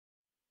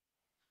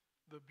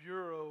the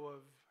Bureau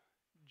of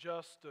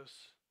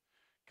Justice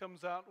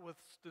comes out with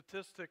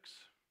statistics.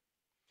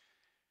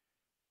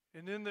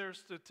 And in their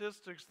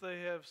statistics,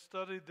 they have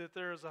studied that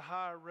there is a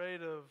high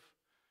rate of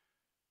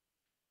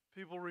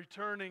people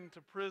returning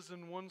to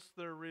prison once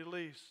they're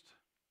released.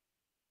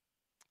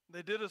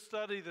 They did a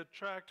study that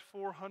tracked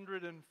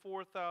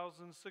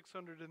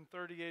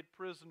 404,638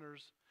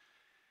 prisoners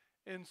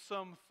in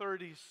some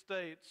 30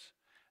 states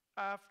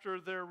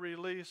after their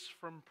release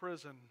from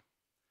prison.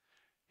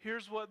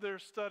 Here's what their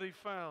study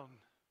found.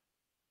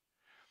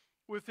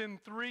 Within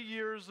 3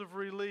 years of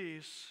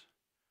release,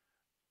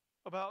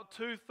 about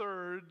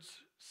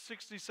 2/3,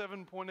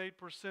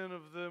 67.8%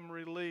 of them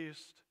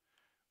released,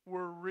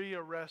 were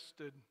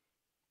rearrested.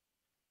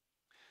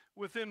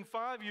 Within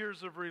 5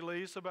 years of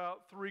release,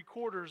 about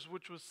 3/4,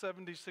 which was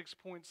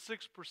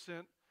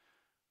 76.6%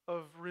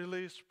 of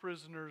released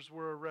prisoners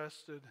were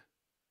arrested.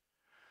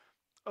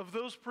 Of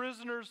those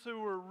prisoners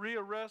who were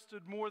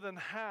rearrested, more than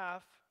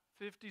half,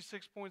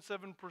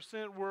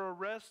 56.7%, were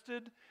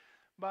arrested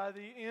by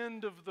the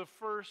end of the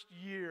first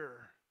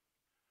year.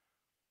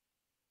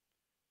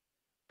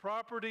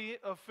 Property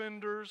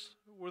offenders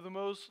were the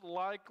most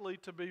likely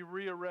to be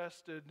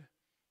rearrested,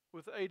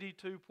 with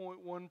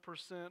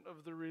 82.1%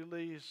 of the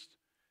released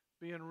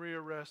being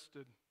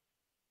rearrested.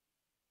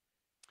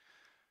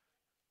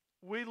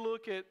 We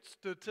look at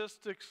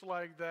statistics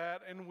like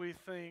that and we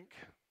think,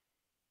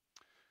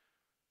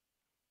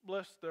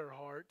 bless their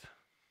heart.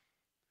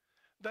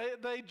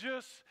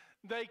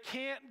 They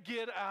can't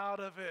get out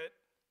of it.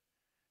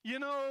 You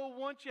know,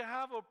 once you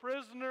have a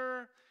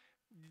prisoner,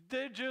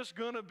 they're just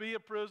going to be a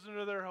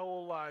prisoner their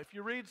whole life.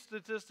 You read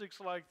statistics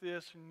like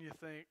this and you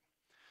think,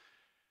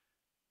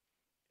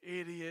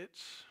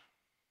 idiots.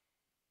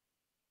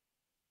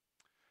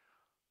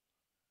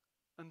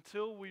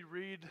 Until we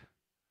read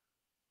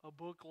a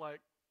book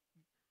like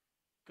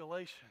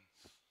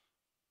Galatians.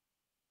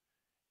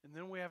 And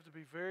then we have to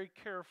be very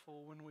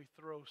careful when we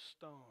throw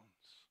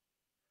stones.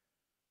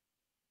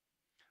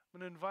 I'm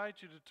going to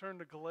invite you to turn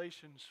to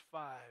Galatians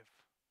 5.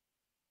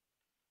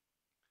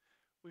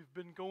 We've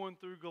been going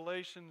through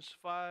Galatians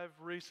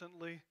 5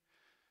 recently.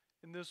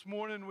 And this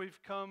morning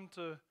we've come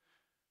to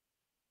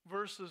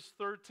verses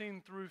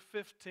 13 through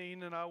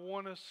 15. And I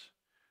want us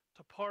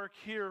to park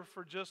here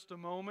for just a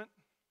moment.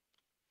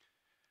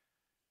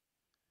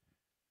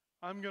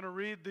 I'm going to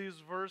read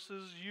these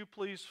verses. You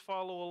please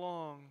follow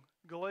along.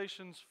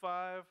 Galatians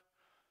 5,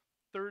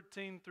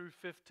 13 through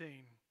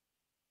 15.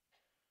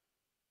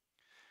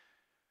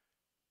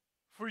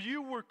 For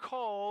you were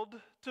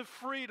called to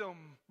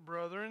freedom,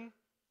 brethren.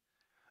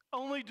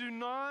 Only do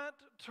not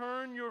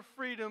turn your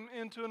freedom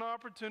into an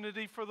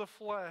opportunity for the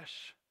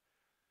flesh,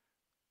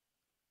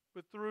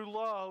 but through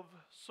love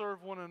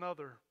serve one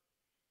another.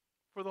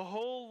 For the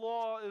whole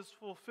law is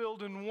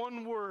fulfilled in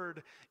one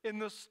word, in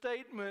the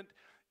statement,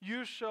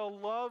 you shall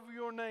love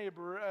your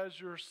neighbor as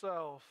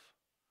yourself.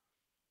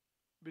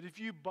 But if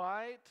you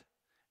bite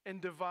and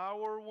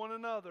devour one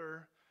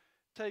another,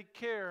 take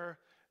care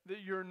that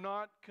you're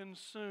not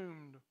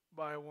consumed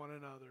by one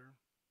another.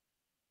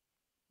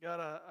 God,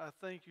 I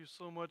thank you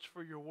so much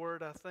for your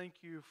word. I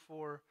thank you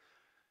for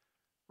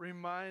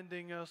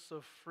reminding us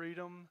of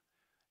freedom.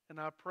 And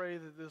I pray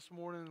that this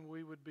morning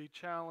we would be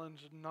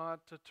challenged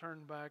not to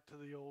turn back to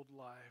the old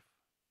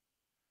life.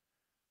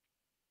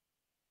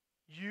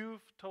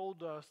 You've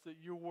told us that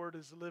your word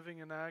is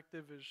living and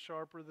active, is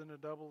sharper than a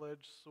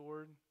double-edged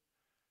sword,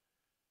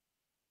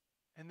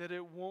 and that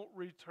it won't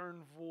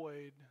return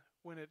void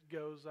when it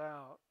goes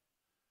out.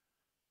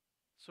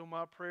 So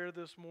my prayer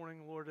this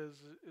morning, Lord,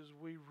 as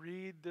we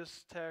read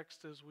this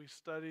text, as we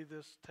study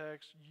this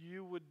text,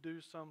 you would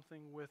do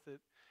something with it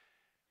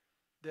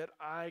that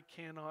I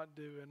cannot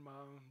do in my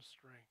own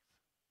strength.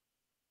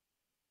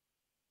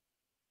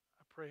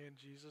 I pray in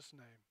Jesus'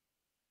 name.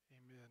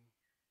 Amen.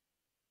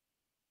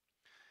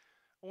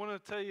 I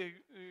want to tell you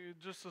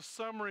just a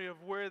summary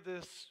of where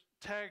this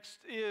text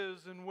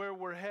is and where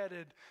we're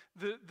headed.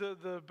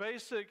 The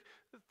basic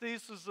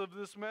thesis of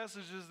this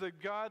message is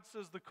that God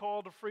says the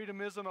call to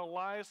freedom isn't a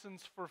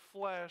license for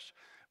flesh,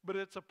 but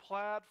it's a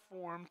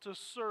platform to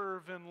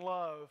serve and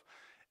love.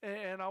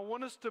 And I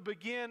want us to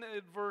begin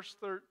at verse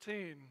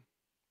 13.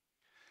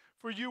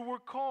 For you were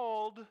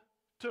called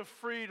to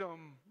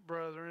freedom,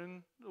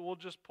 brethren. We'll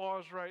just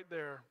pause right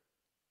there.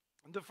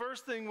 The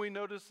first thing we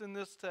notice in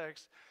this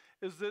text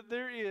is that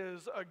there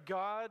is a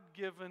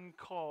God-given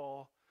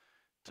call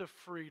to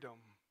freedom.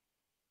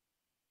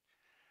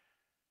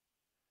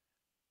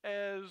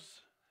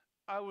 As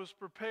I was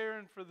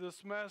preparing for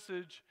this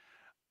message,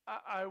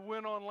 I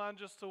went online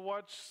just to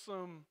watch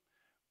some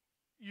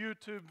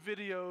YouTube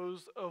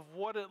videos of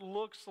what it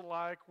looks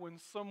like when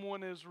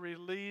someone is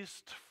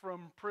released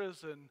from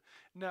prison.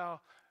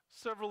 Now,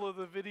 several of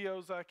the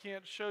videos I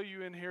can't show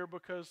you in here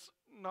because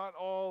not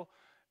all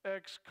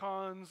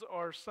ex-cons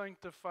are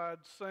sanctified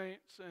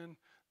saints, and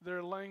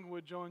their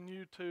language on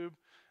YouTube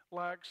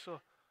lacks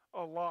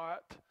a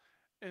lot.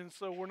 And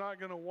so we're not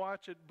going to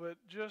watch it, but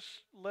just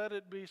let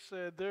it be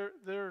said,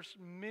 there's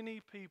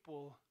many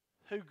people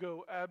who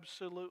go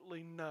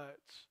absolutely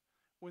nuts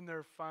when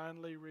they're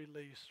finally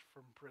released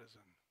from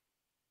prison.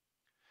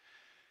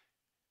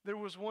 There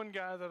was one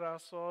guy that I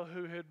saw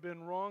who had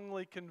been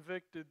wrongly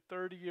convicted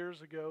 30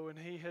 years ago, and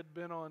he had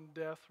been on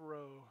death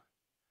row.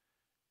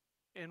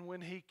 And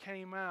when he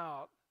came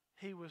out,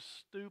 he was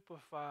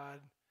stupefied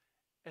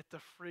at the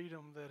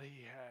freedom that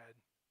he had.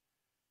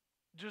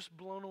 Just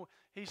blown away.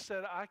 He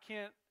said, I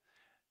can't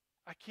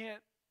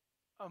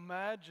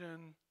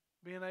imagine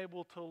being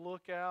able to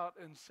look out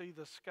and see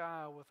the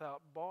sky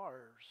without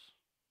bars.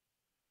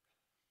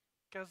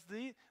 Because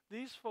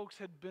these folks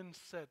had been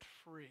set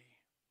free.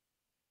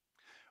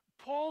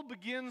 Paul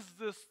begins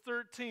this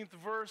 13th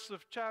verse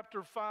of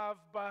chapter 5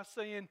 by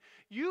saying,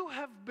 you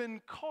have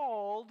been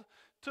called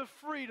to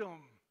freedom.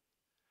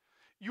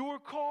 You are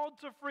called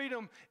to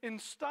freedom. And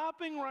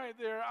stopping right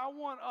there, I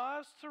want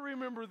us to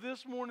remember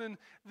this morning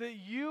that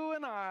you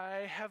and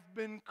I have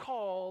been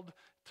called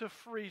to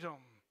freedom.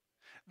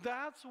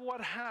 That's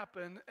what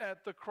happened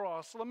at the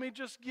cross. Let me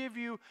just give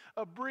you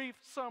a brief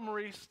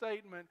summary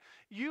statement.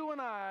 You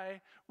and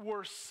I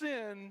were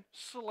sin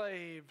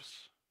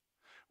slaves.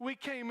 We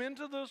came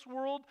into this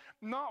world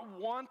not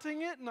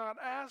wanting it, not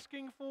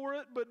asking for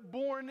it, but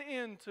born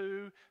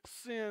into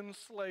sin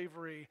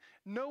slavery.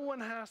 No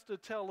one has to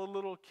tell a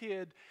little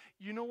kid,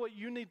 you know what,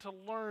 you need to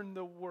learn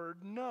the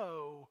word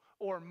no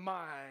or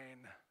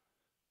mine.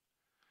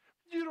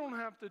 You don't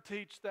have to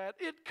teach that.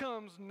 It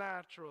comes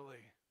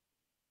naturally.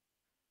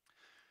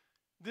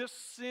 This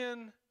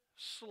sin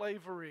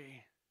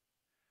slavery,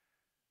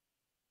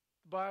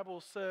 the Bible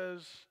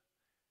says,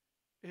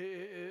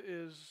 it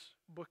is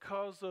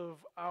because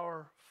of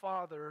our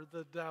father,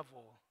 the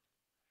devil.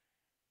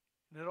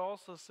 And it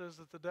also says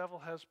that the devil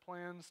has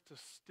plans to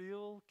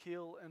steal,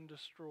 kill, and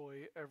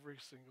destroy every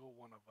single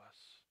one of us.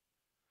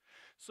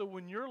 So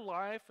when your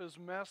life is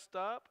messed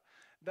up,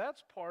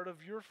 that's part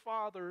of your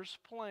father's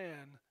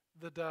plan,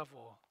 the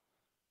devil,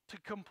 to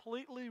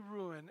completely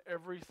ruin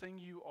everything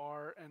you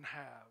are and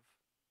have.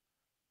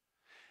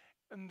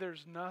 And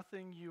there's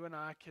nothing you and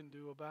I can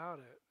do about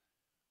it.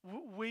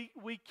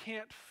 We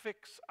can't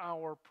fix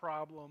our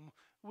problem.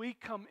 We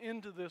come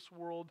into this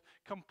world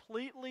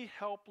completely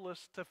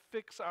helpless to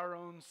fix our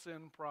own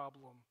sin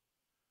problem.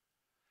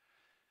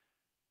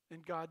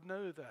 And God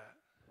knew that.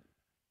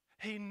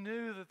 He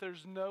knew that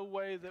there's no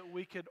way that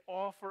we could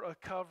offer a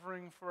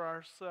covering for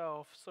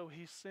ourselves, so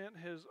he sent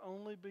his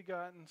only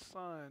begotten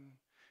Son,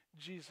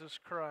 Jesus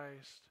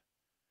Christ.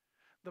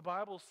 The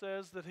Bible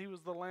says that he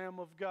was the Lamb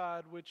of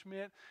God, which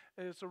meant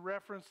it's a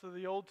reference to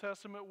the Old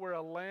Testament where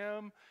a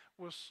lamb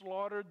was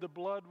slaughtered, the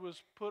blood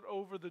was put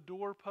over the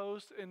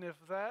doorpost, and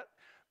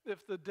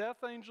if the death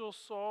angel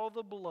saw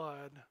the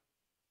blood,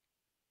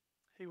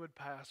 he would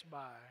pass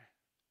by.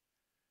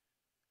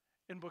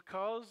 And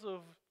because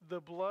of the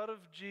blood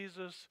of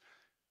Jesus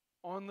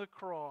on the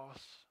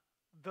cross,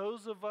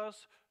 those of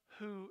us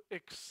who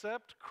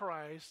accept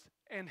Christ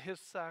and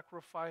his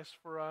sacrifice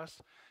for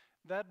us,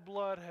 that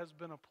blood has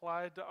been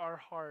applied to our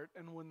heart,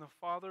 and when the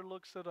Father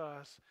looks at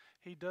us,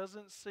 he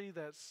doesn't see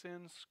that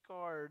sin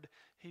scarred.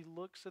 He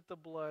looks at the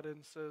blood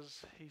and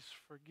says, he's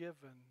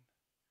forgiven.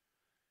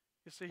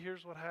 You see,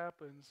 here's what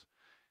happens.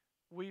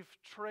 We've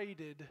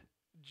traded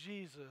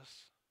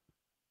Jesus,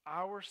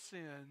 our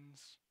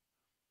sins,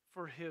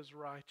 for his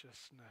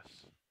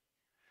righteousness.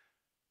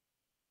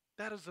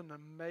 That is an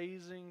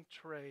amazing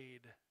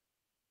trade.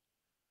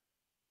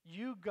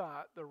 You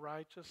got the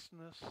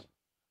righteousness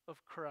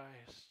of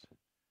Christ,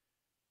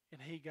 and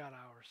he got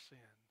our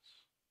sins.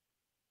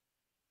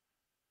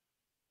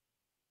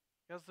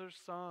 Because there's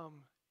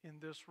some in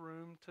this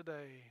room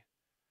today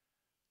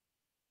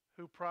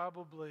who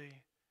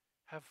probably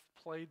have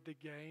played the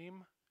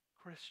game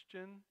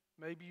Christian.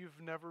 Maybe you've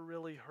never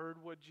really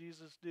heard what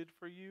Jesus did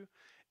for you.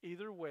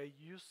 Either way,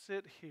 you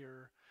sit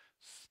here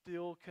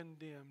still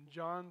condemned.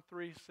 John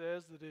 3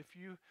 says that if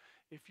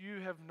you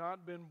have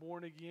not been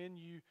born again,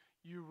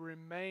 you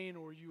remain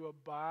or you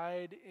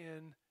abide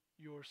in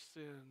your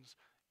sins.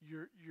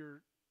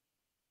 You're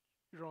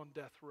on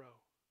death row.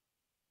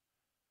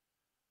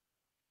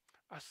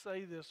 I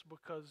say this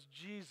because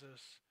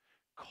Jesus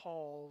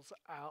calls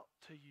out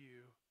to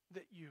you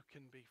that you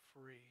can be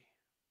free.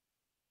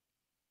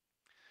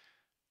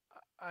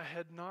 I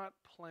had not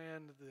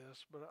planned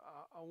this, but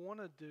I want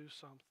to do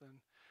something.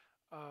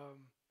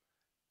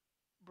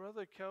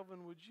 Brother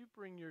Kelvin, would you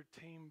bring your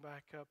team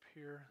back up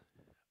here?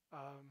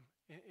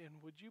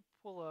 And would you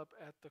pull up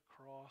at the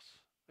cross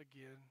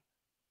again?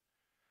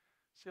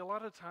 See, a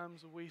lot of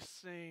times we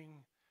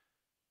sing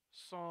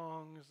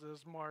songs,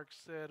 as Mark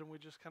said, and we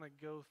just kind of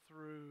go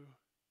through.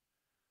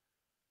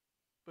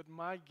 But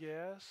my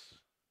guess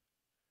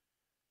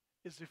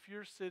is if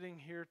you're sitting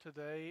here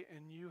today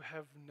and you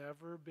have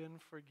never been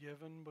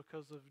forgiven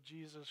because of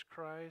Jesus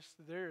Christ,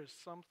 there is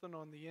something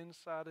on the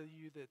inside of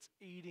you that's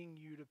eating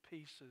you to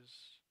pieces.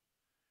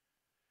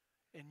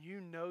 And you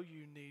know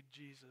you need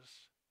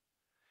Jesus.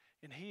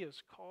 And he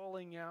is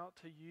calling out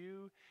to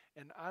you,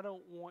 and I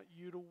don't want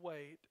you to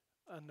wait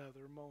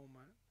another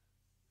moment.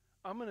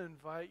 I'm going to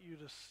invite you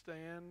to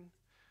stand,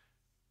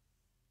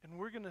 and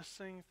we're going to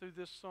sing through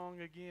this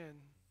song again.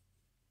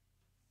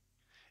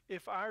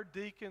 if our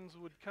deacons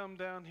would come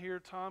down here,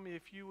 Tommy,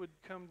 if you would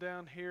come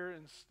down here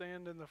and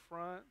stand in the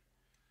front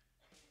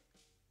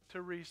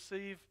to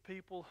receive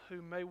people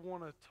who may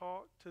want to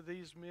talk to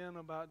these men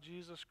about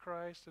Jesus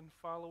Christ and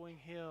following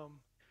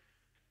Him.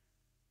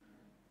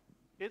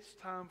 It's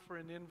time for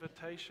an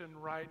invitation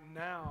right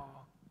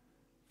now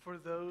for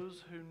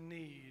those who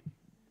need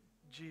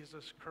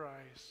Jesus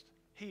Christ.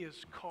 He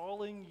is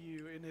calling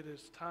you, and it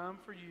is time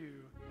for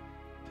you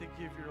to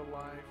give your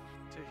life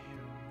to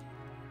Him.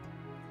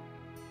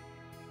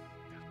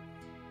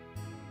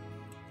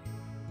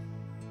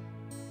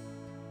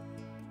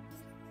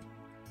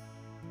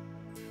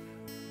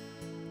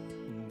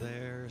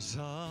 There's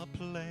a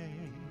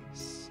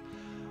place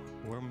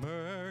where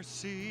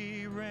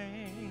mercy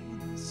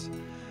reigns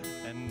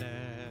and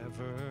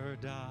never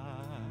dies.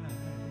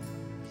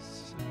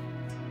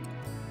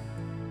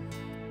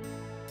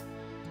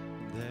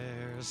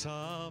 There's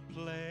a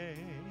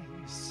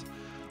place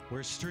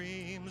where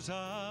streams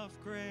of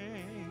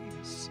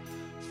grace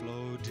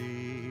flow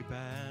deep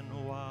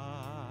and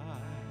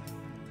wide,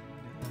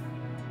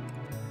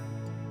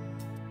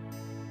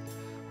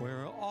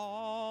 where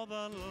all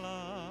the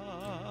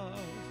love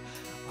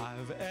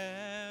I've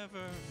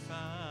ever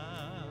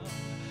found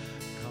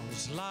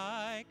comes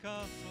like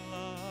a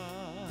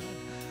flood,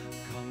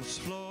 comes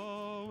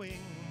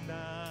flowing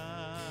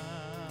down.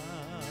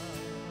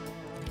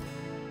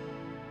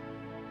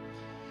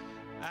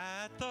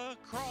 At the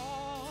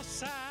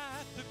cross,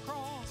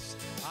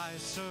 I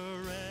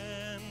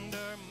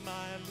surrender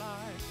my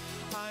life.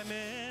 I'm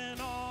in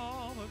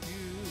awe of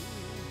you.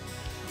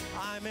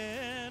 I'm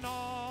in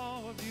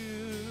awe of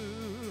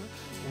you.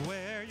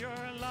 Where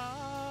your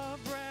love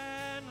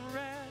ran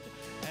red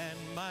and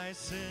my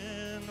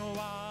sin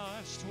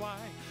washed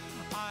white,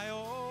 I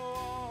owe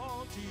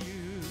all to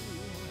you.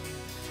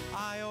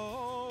 I owe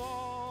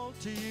all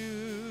to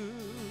you,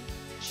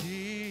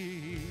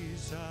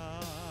 Jesus.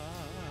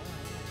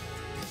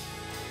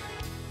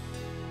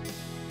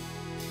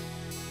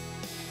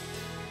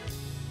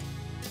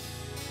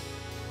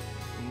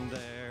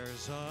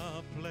 There's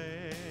a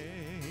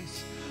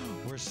place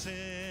where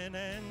sin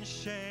and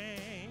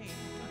shame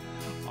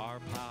are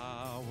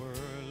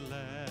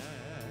powerless,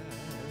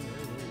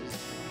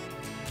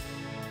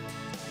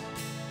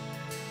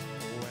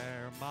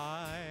 where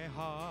my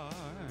heart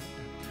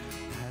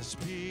has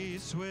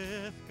peace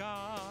with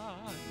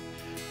God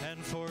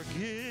and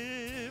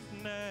forgiveness,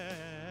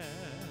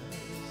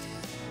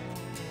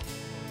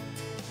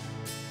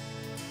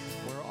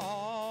 where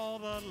all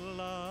the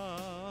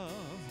love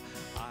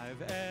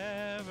I've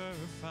ever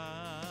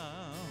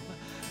found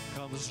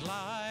comes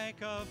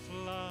like a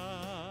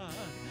flood,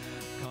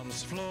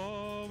 comes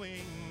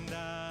flowing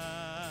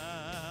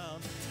down.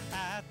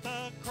 At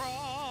the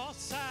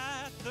cross,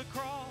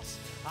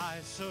 I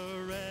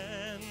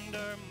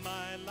surrender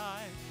my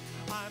life.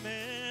 I'm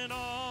in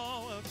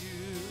awe of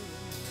you.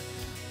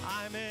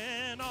 I'm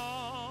in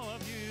awe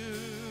of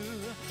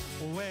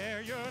you.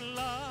 Where your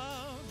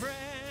love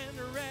ran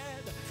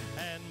red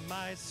and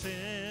my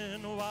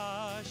sin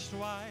washed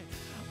white,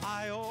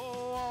 I owe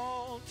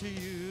all to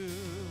you.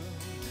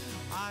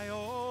 I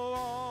owe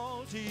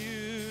all to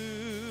you.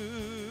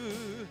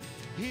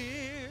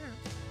 Here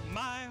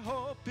my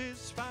hope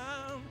is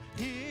found,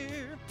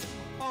 here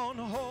on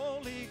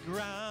holy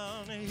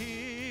ground.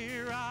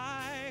 Here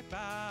I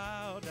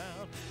bow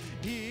down,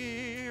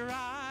 here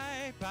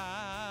I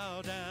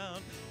bow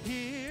down.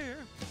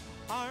 Here,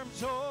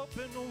 arms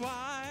open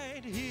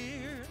wide,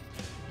 here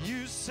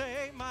you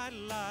save my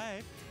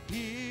life.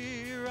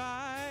 Here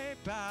I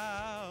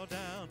bow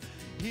down,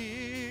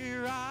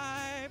 here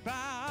I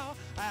bow.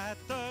 At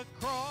the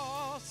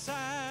cross,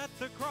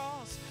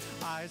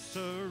 I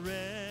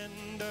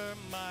surrender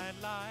my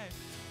life.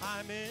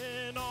 I'm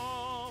in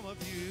awe of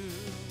you.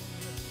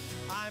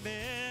 I'm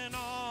in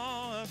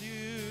awe of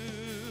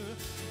you.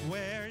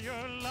 Where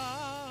your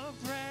love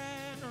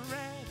ran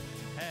red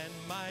and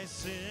my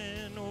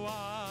sin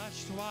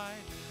washed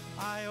white,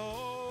 I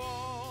owe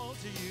all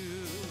to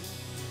you.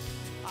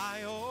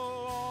 I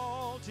owe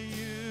all to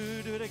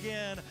you. Do it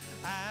again.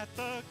 At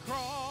the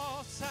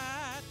cross,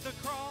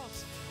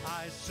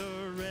 I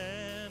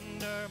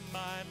surrender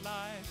my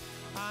life.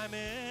 I'm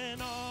in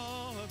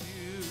awe of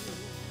you.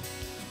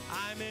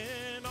 I'm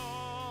in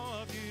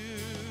awe of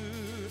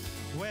you.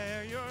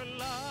 Where your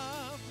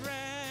love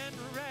ran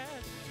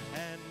red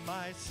and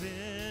my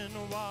sin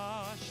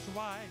washed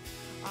white,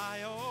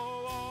 I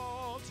owe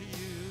all to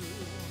you.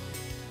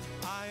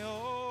 I owe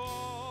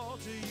all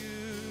to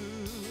you.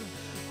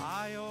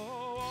 I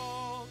owe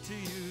all to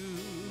you.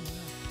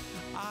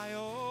 I owe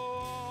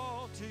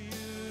all to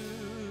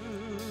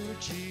you,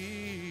 Jesus.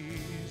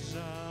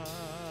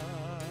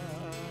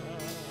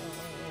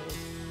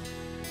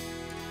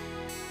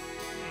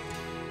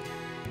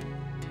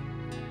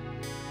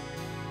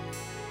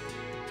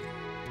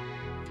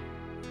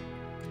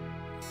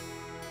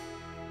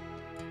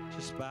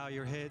 Just bow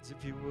your heads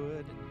if you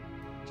would.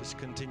 Just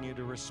continue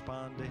to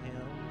respond to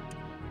Him.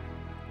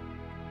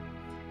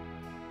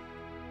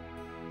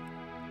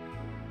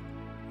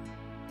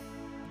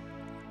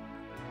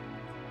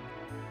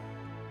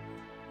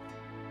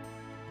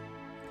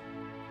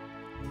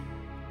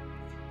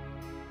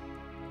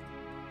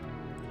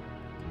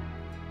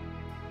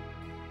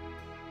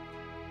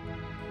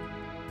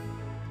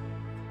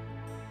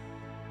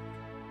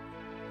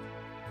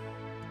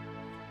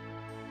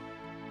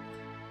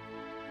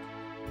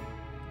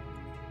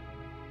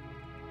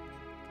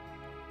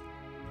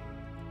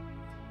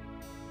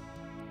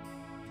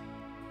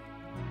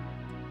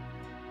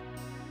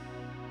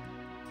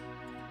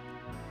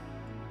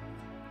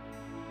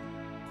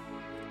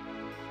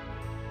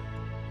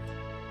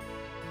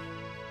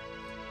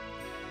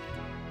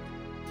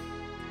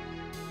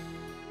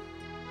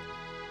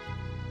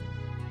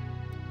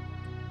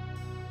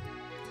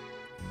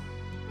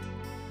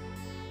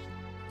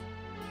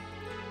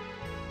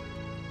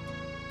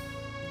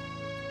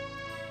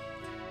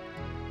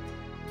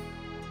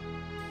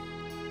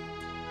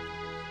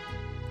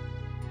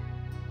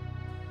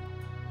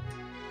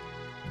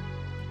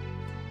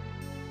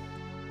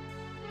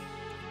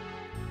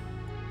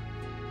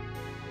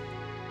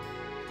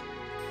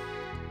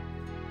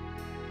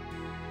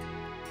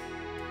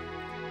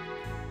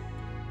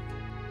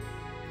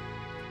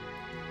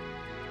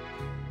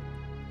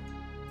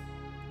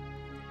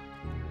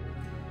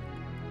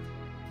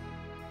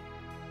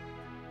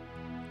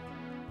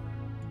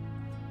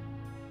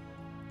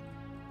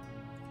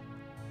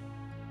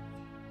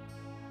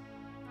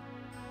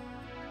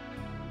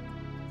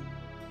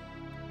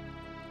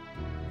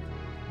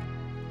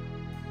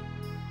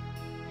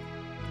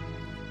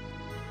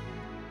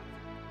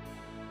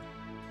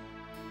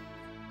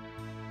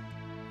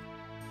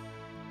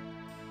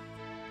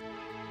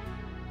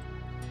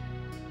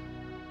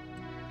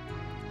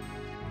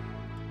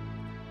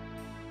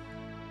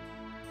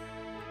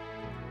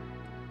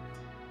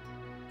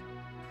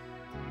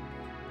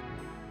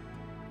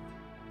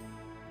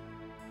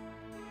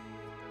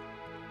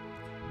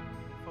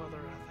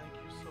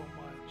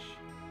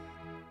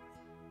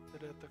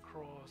 the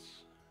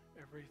cross,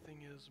 everything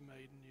is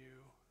made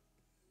new.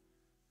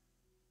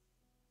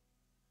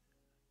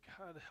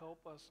 God,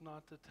 help us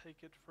not to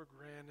take it for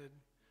granted.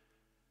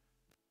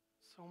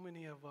 So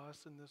many of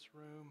us in this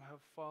room have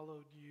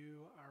followed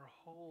you our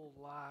whole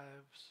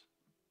lives.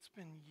 It's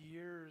been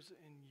years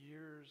and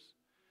years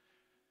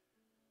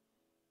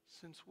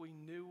since we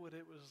knew what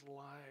it was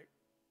like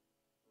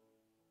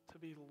to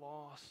be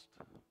lost.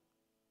 But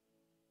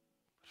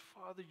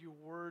Father, your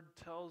word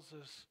tells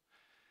us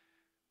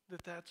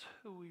that that's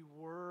who we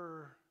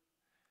were.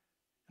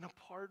 And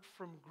apart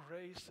from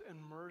grace and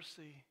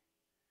mercy,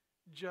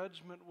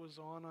 judgment was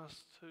on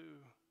us too.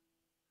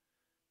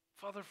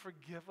 Father,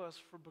 forgive us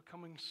for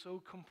becoming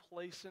so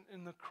complacent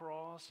in the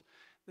cross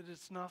that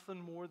it's nothing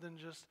more than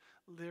just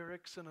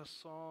lyrics in a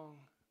song.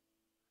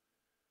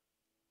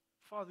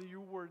 Father,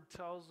 your word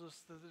tells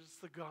us that it's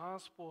the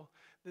gospel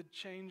that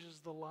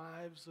changes the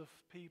lives of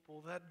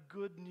people, that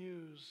good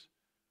news.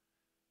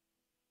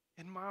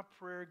 And my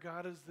prayer,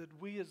 God, is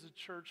that we as a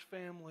church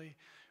family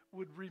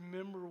would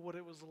remember what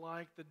it was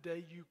like the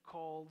day you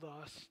called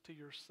us to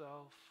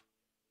yourself.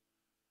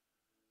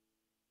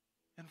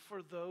 And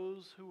for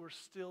those who are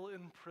still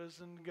in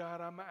prison,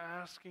 God, I'm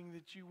asking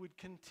that you would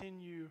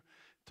continue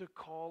to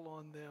call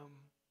on them.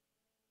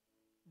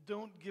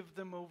 Don't give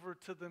them over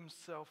to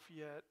themselves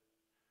yet.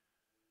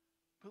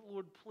 But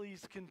Lord,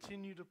 please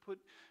continue to put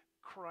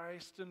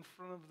Christ in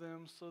front of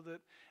them so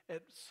that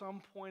at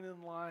some point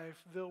in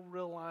life they'll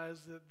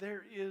realize that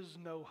there is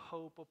no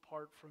hope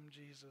apart from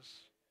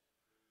Jesus.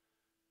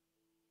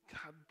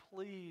 God,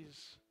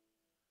 please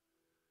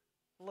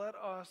let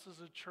us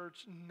as a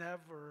church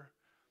never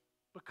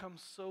become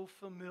so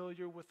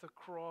familiar with the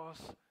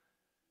cross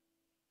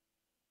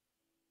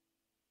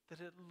that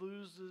it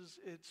loses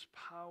its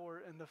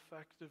power and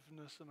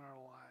effectiveness in our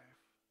life.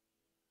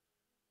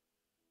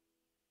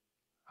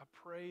 I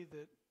pray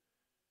that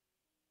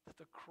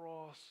the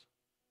cross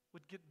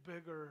would get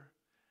bigger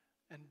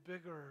and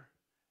bigger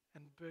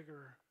and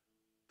bigger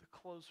the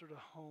closer to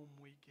home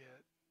we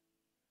get.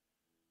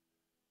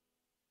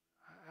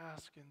 I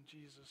ask in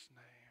Jesus'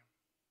 name.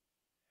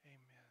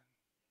 Amen.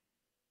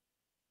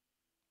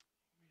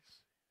 Let me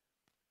see.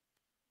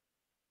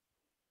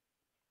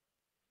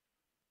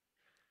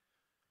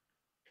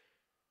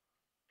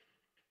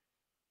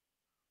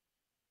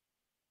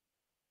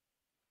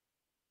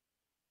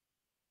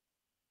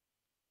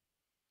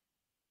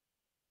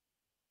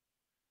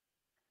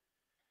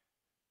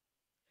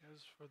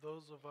 As for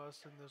those of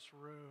us in this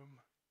room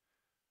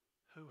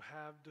who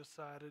have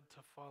decided to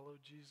follow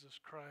Jesus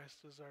Christ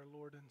as our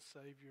Lord and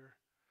Savior,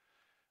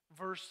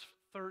 verse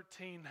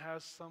 13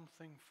 has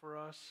something for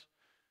us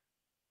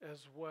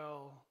as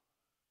well,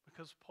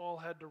 because Paul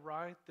had to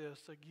write this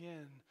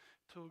again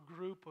to a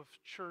group of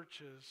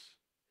churches.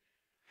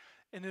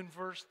 And in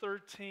verse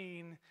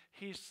 13,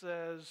 he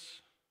says,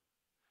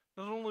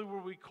 not only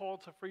were we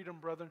called to freedom,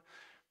 brethren,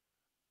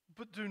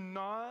 but do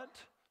not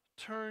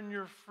turn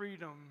your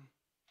freedom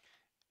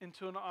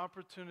into an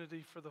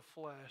opportunity for the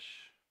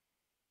flesh.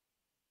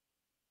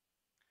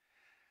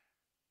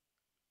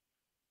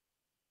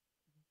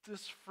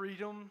 This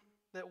freedom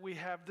that we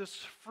have, this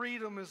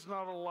freedom is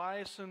not a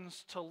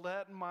license to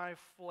let my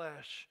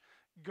flesh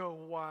go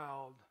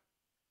wild.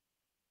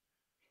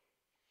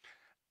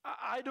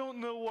 I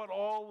don't know what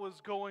all was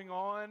going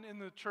on in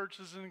the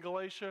churches in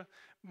Galatia.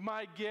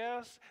 My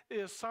guess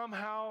is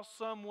somehow,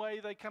 some way,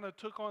 they kind of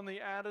took on the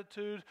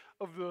attitude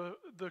of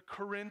the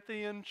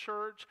Corinthian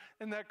church.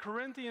 And that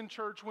Corinthian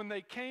church, when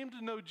they came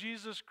to know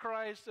Jesus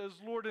Christ as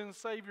Lord and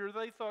Savior,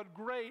 they thought,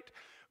 great,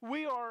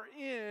 we are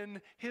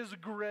in His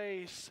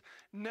grace.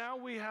 Now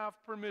we have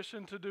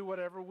permission to do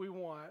whatever we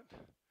want.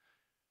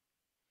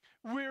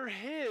 We're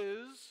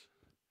His.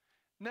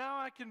 Now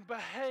I can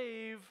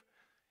behave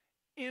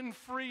in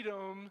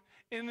freedom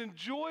and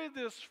enjoy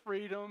this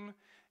freedom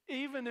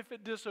even if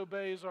it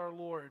disobeys our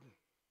Lord.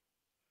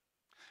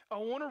 I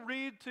want to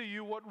read to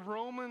you what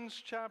Romans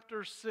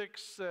chapter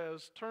 6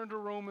 says. Turn to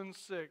Romans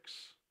 6.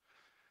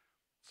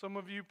 Some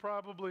of you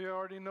probably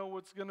already know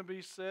what's going to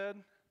be said,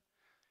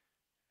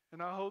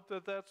 and I hope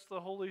that that's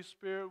the Holy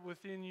Spirit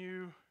within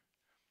you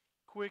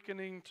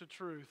quickening to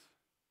truth.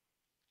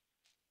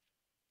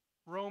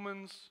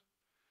 Romans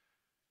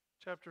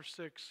chapter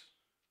 6.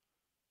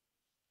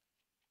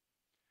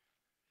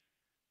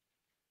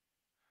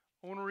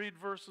 I want to read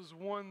verses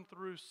 1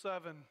 through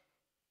 7.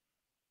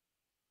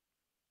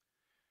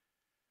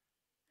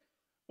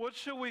 What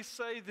shall we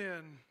say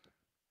then?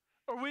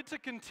 Are we to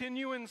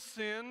continue in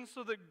sin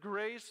so that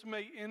grace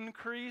may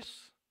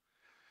increase?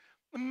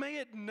 May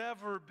it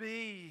never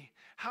be.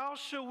 How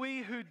shall we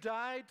who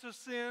died to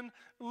sin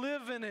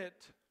live in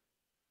it?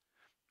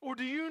 Or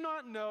do you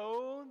not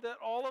know that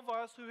all of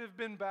us who have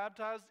been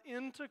baptized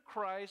into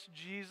Christ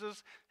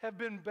Jesus have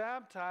been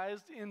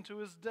baptized into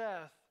His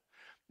death?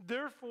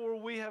 Therefore,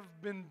 we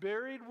have been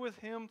buried with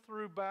Him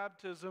through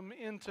baptism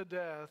into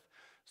death,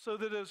 so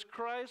that as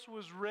Christ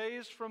was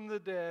raised from the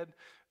dead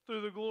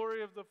through the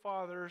glory of the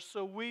Father,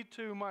 so we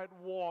too might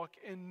walk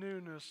in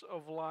newness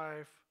of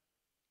life.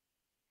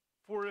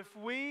 For if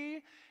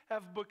we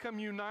have become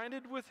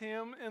united with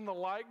him in the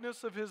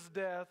likeness of his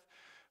death,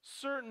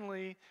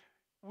 certainly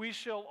we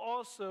shall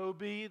also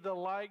be the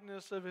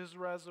likeness of his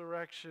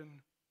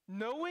resurrection.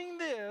 Knowing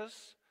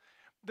this,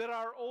 that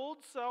our old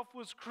self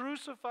was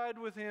crucified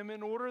with him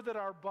in order that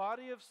our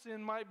body of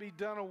sin might be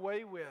done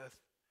away with,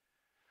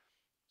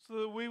 so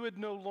that we would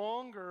no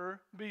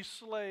longer be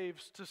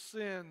slaves to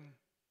sin.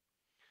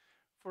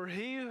 For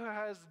he who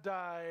has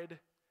died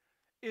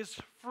is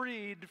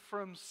freed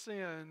from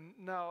sin.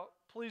 Now,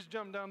 please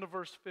jump down to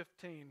verse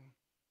 15.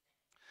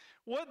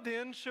 What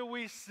then? Shall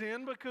we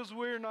sin because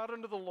we are not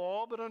under the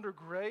law but under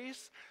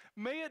grace?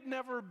 May it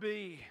never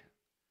be.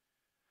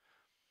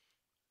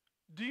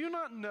 Do you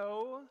not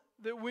know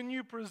that when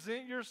you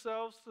present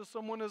yourselves to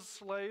someone as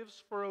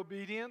slaves for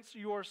obedience,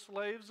 you are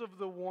slaves of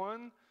the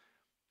one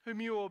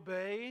whom you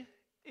obey,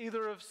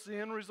 either of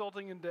sin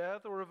resulting in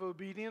death or of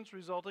obedience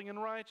resulting in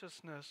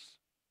righteousness?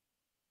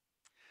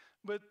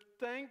 But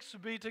thanks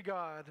be to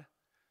God,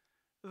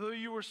 though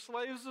you were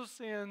slaves of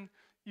sin,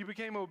 you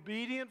became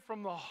obedient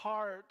from the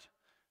heart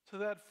to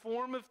that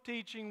form of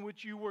teaching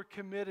which you were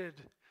committed.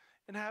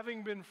 And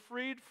having been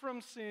freed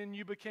from sin,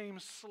 you became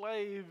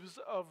slaves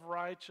of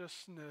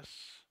righteousness.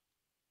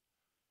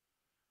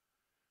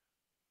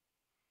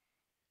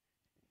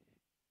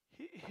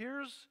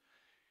 Here's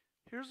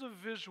a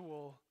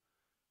visual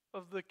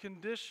of the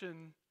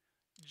condition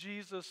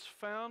Jesus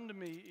found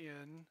me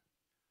in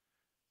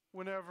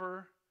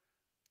whenever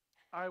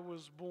I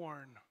was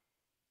born.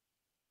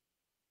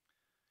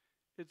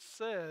 It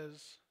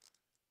says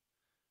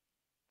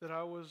that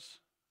I was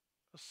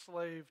a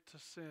slave to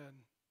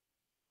sin.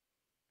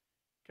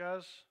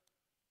 Guys,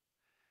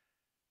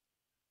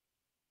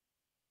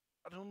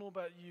 I don't know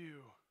about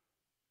you,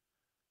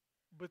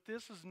 but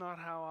this is not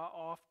how I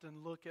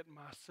often look at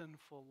my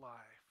sinful life.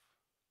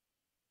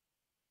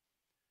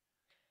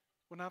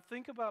 When I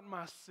think about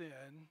my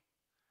sin,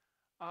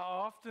 I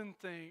often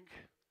think,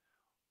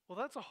 well,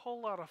 that's a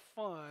whole lot of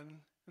fun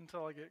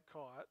until I get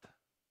caught.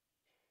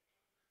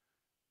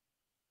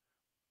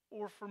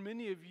 Or for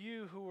many of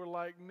you who were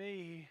like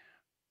me,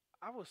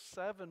 I was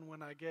 7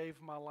 when I gave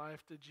my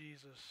life to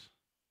Jesus.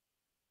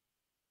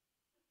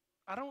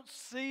 I don't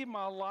see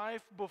my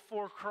life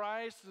before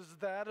Christ as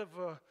that of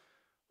a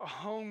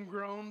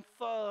homegrown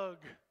thug.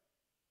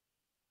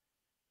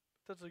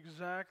 But that's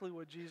exactly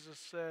what Jesus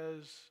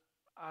says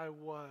I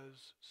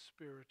was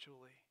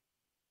spiritually.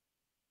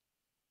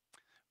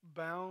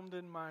 Bound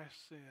in my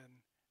sin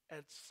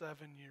at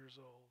 7 years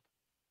old.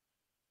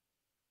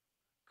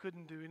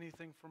 Couldn't do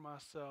anything for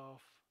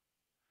myself.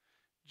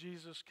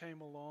 Jesus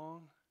came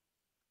along.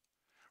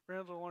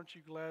 Randall, aren't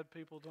you glad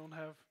people don't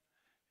have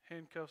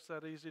handcuffs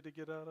that easy to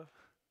get out of?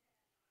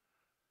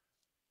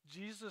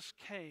 Jesus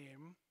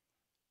came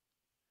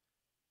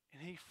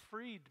and he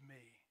freed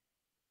me.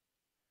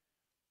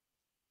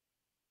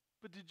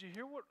 But did you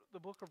hear what the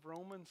book of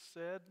Romans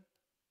said?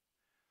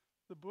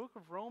 The book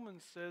of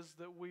Romans says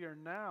that we are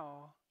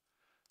now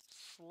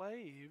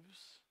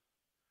slaves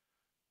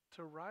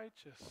to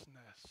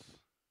righteousness.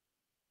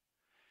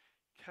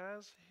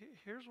 Kaz,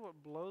 here's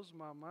what blows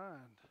my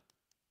mind.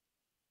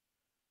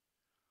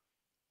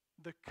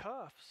 The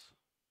cuffs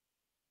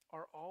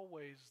are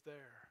always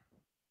there.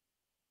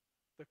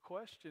 The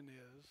question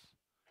is,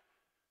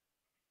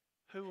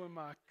 who am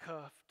I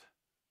cuffed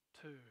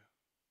to?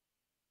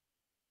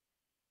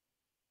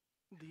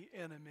 The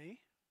enemy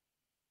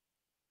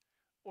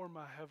or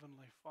my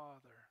heavenly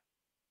Father?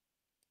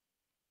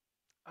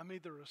 I'm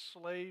either a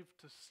slave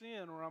to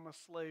sin or I'm a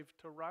slave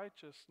to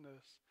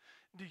righteousness.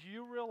 Do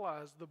you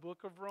realize the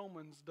book of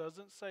Romans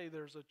doesn't say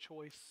there's a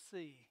choice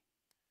C?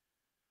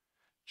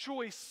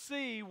 Choice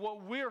C,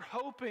 what we're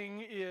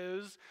hoping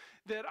is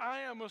that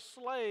I am a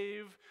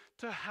slave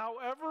to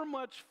however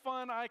much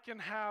fun I can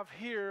have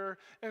here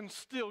and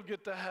still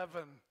get to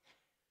heaven.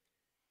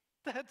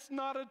 That's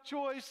not a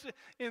choice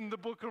in the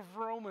book of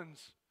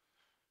Romans.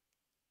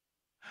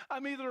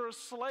 I'm either a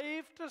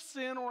slave to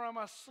sin or I'm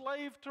a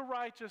slave to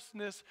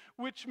righteousness,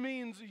 which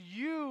means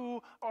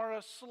you are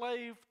a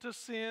slave to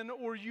sin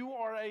or you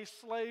are a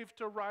slave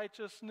to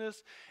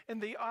righteousness.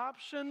 And the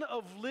option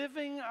of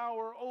living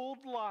our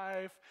old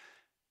life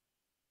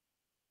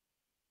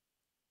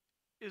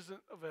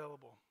isn't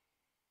available.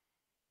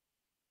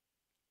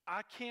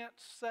 I can't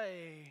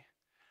say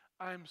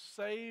I'm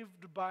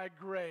saved by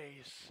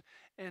grace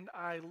and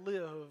I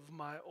live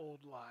my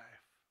old life.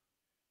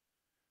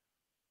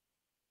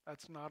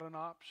 That's not an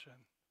option.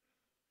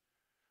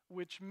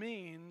 Which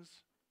means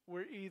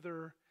we're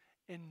either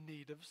in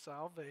need of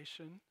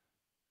salvation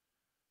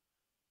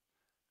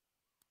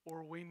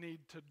or we need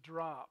to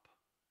drop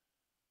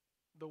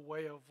the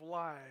way of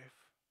life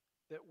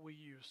that we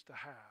used to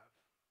have.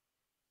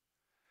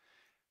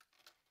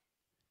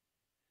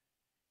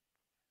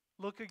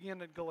 Look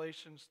again at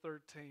Galatians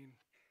 13.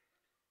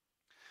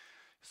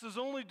 It says,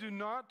 only do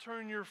not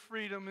turn your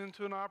freedom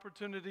into an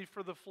opportunity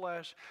for the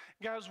flesh.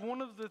 Guys,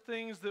 one of the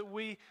things that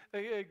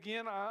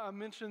I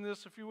mentioned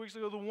this a few weeks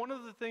ago, one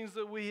of the things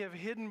that we have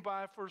hidden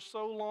by for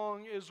so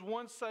long is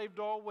once saved,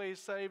 always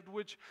saved,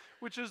 which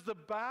is the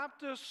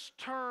Baptist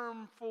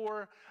term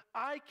for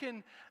I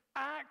can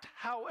act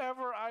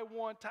however I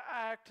want to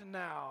act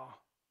now.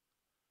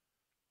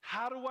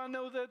 How do I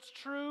know that's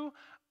true?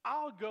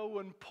 I'll go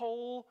and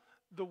poll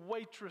the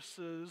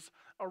waitresses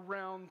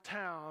around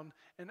town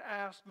and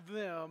ask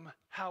them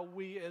how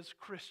we as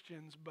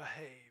Christians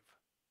behave.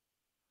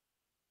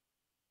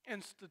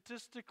 And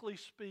statistically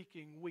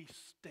speaking, we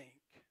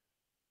stink.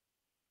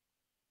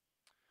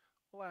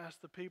 We'll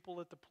ask the people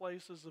at the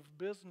places of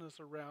business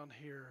around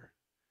here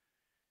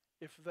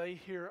if they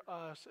hear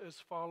us as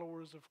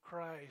followers of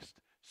Christ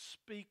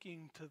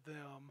speaking to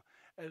them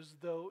as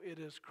though it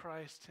is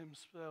Christ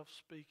himself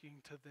speaking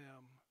to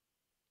them.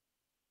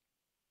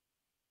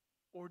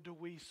 Or do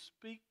we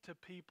speak to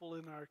people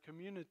in our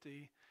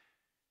community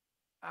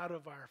out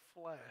of our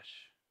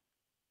flesh?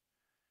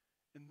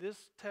 And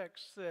this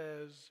text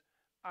says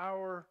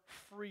our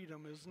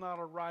freedom is not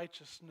a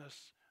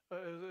righteousness,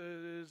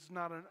 is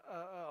not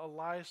a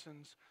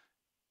license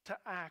to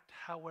act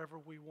however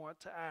we want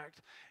to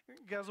act.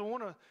 Guys, I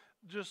want to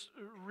just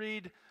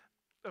read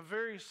a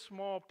very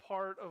small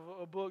part of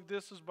a book.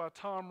 This is by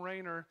Tom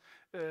Rainer.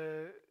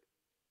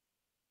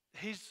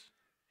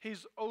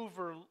 He's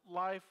over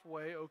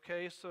Lifeway,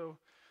 okay? So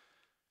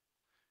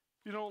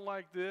if you don't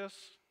like this,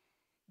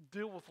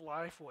 deal with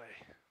Lifeway.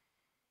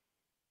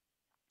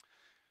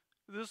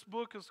 This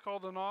book is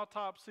called An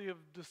Autopsy of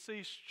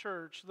Deceased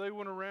Church. They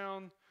went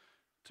around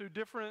to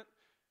different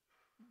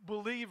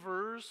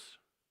believers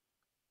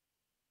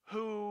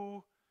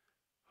who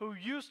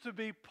used to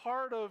be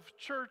part of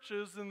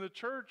churches, and the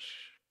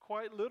church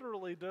quite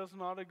literally does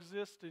not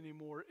exist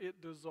anymore.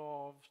 It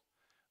dissolved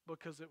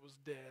because it was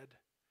dead.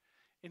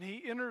 And he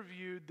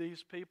interviewed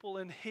these people,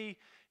 and he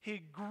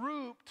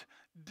grouped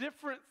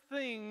different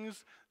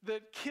things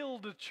that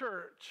killed a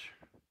church.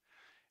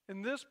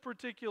 In this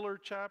particular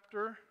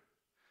chapter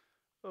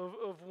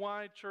of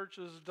why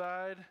churches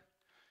died,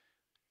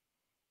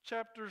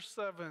 chapter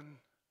 7,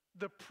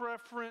 the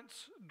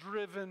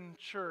preference-driven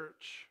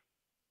church.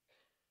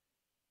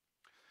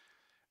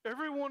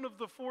 Every one of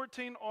the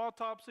 14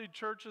 autopsied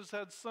churches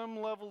had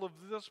some level of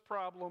this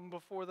problem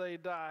before they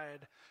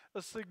died.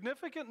 A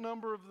significant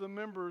number of the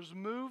members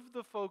moved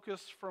the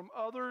focus from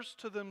others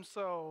to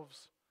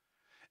themselves.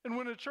 And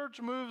when a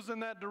church moves in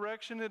that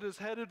direction, it is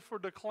headed for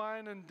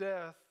decline and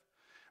death.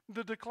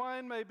 The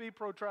decline may be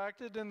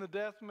protracted and the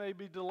death may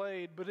be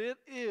delayed, but it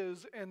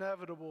is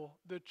inevitable.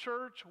 The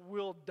church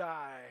will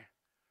die.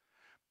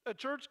 A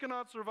church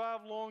cannot survive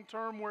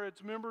long-term where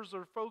its members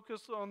are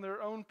focused on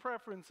their own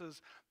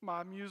preferences.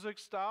 My music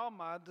style,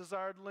 my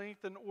desired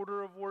length and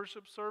order of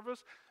worship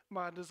service,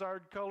 my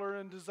desired color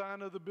and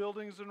design of the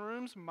buildings and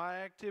rooms, my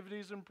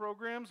activities and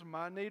programs,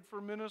 my need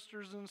for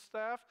ministers and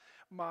staff,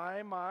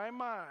 my.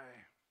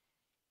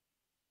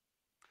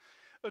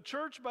 A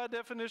church, by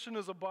definition,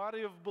 is a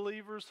body of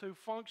believers who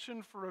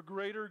function for a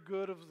greater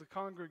good of the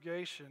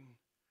congregation.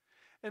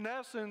 In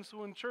essence,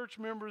 when church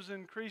members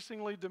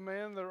increasingly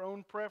demand their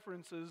own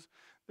preferences,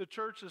 the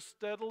church is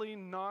steadily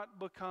not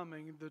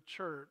becoming the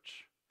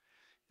church.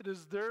 It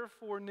is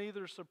therefore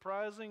neither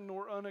surprising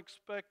nor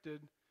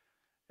unexpected,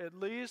 at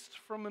least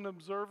from an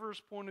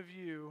observer's point of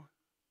view,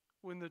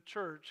 when the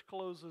church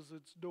closes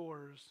its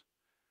doors.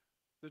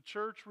 The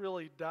church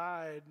really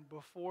died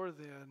before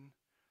then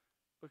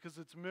because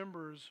its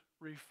members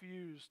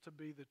refused to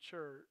be the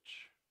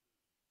church.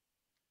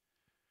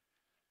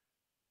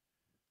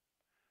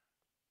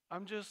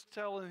 I'm just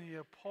telling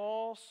you,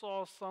 Paul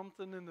saw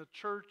something in the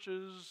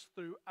churches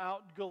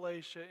throughout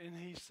Galatia, and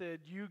he said,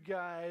 you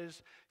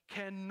guys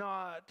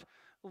cannot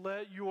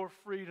let your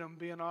freedom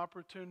be an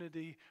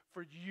opportunity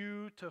for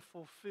you to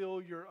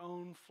fulfill your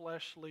own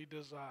fleshly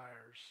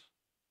desires.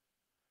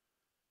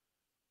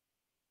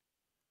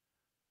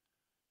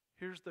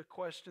 Here's the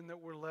question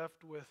that we're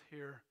left with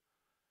here.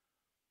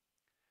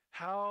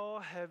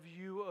 How have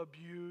you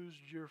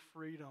abused your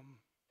freedom?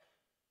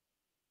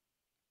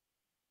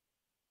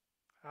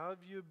 How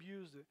have you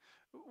abused it?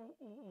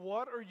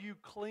 What are you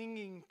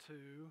clinging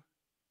to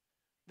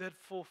that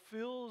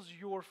fulfills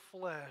your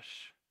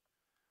flesh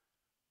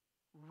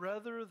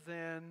rather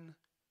than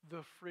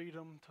the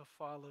freedom to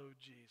follow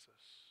Jesus?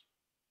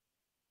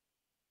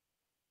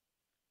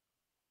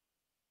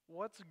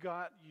 What's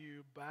got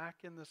you back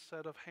in the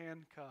set of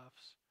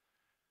handcuffs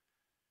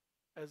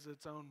as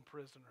its own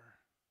prisoner?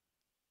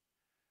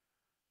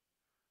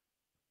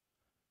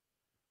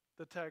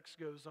 The text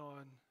goes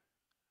on.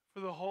 For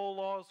the whole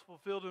law is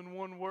fulfilled in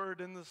one word,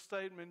 in the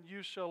statement,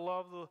 you shall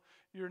love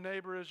your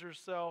neighbor as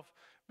yourself.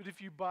 But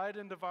if you bite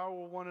and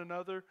devour one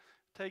another,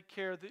 take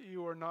care that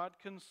you are not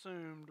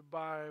consumed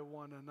by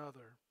one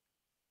another.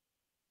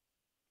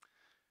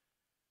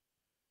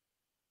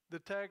 The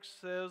text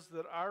says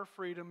that our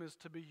freedom is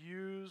to be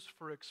used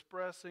for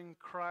expressing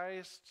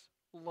Christ's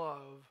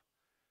love,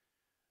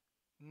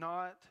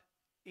 not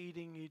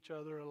eating each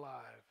other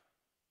alive.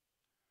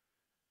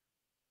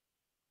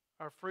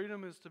 Our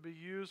freedom is to be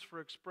used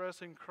for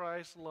expressing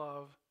Christ's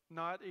love,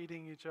 not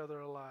eating each other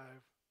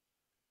alive.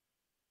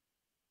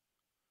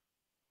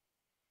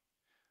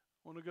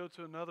 I want to go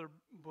to another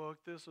book.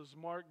 This is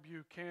Mark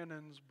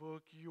Buchanan's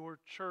book, Your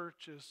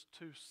Church is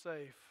Too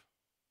Safe.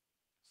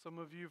 Some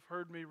of you have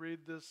heard me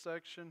read this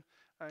section.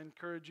 I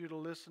encourage you to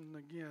listen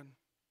again.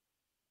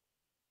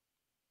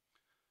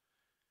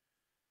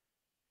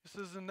 He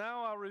says, "And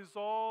now I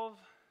resolve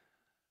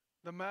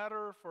the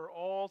matter for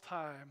all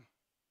time."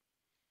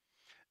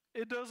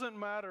 It doesn't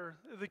matter.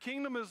 The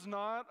kingdom is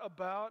not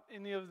about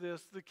any of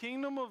this. The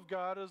kingdom of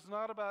God is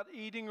not about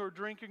eating or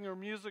drinking or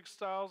music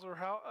styles or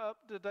how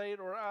up to date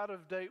or out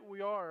of date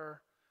we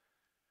are.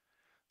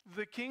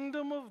 The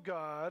kingdom of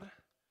God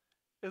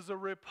is a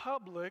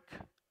republic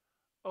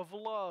of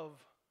love.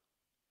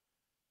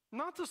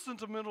 Not the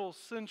sentimental,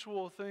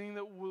 sensual thing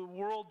that the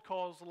world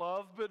calls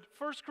love, but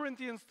 1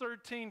 Corinthians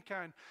 13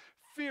 kind.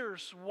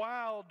 Fierce,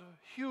 wild,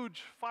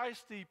 huge,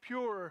 feisty,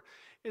 pure.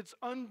 It's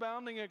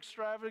unbounding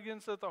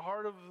extravagance at the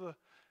heart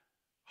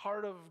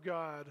of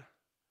God.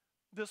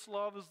 This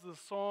love is the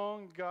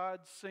song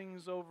God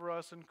sings over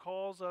us and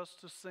calls us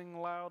to sing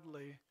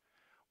loudly.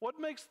 What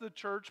makes the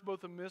church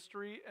both a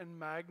mystery and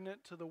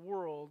magnet to the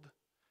world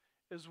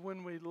is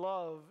when we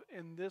love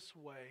in this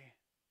way,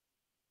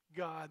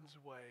 God's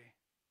way.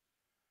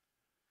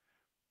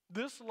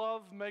 This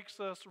love makes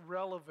us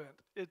relevant.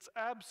 Its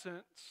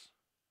absence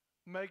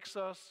makes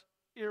us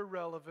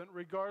irrelevant,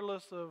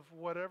 regardless of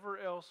whatever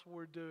else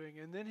we're doing.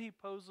 And then he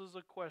poses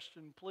a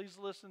question. Please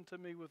listen to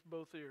me with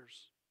both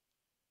ears.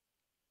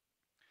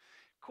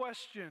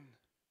 Question: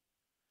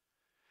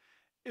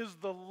 is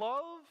the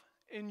love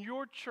in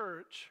your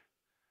church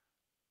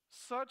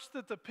such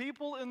that the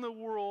people in the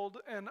world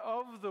and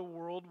of the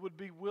world would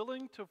be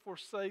willing to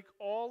forsake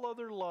all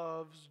other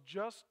loves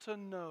just to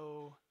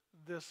know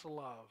this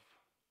love?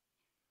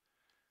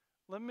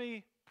 Let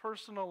me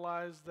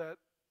personalize that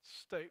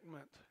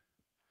statement.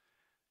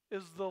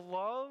 Is the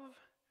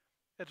love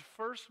at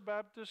First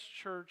Baptist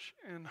Church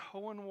in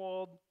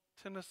Hohenwald,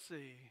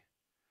 Tennessee,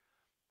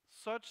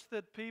 such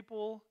that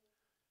people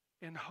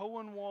in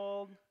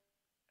Hohenwald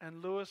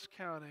and Lewis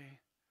County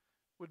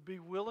would be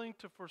willing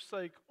to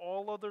forsake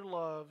all other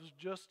loves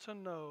just to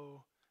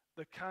know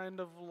the kind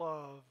of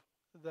love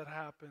that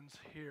happens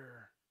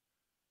here?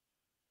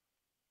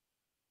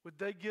 Would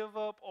they give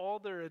up all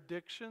their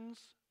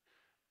addictions,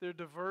 their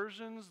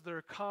diversions,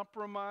 their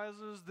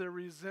compromises, their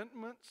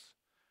resentments,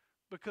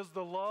 because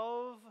the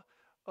love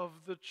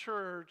of the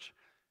church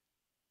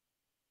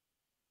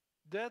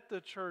that the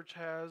church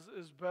has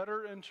is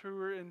better and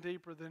truer and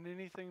deeper than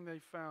anything they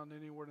found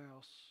anywhere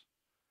else?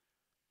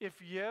 If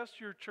yes,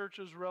 your church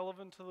is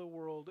relevant to the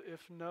world.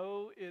 If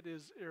no, it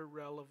is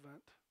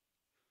irrelevant.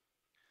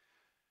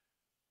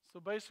 So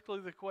basically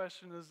the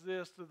question is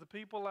this: do the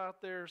people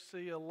out there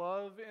see a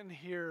love in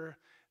here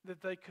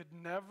that they could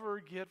never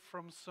get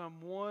from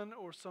someone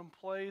or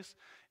someplace,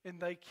 and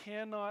they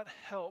cannot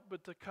help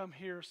but to come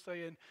here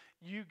saying,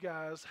 you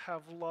guys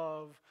have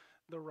love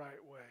the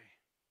right way?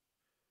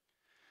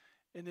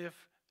 And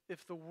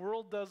if the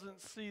world doesn't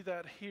see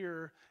that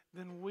here,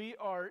 then we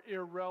are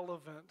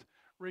irrelevant,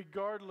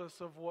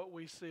 regardless of what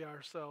we see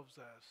ourselves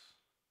as.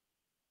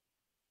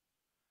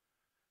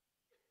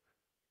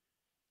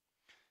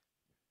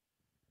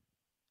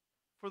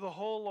 For the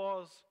whole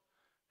law is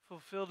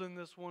fulfilled in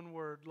this one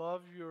word: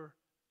 love your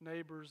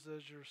neighbors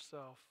as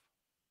yourself.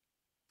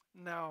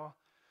 Now,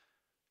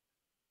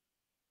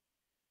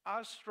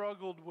 I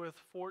struggled with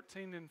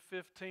 14 and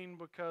 15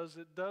 because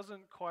it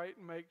doesn't quite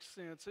make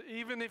sense.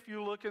 Even if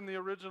you look in the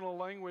original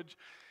language,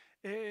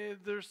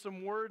 there's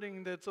some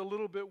wording that's a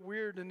little bit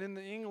weird, and in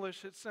the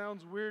English it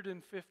sounds weird in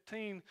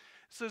 15. It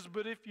says,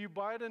 but if you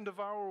bite and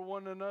devour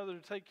one another,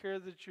 take care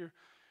that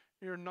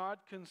you're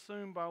not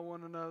consumed by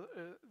one another,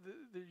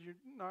 that you're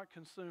not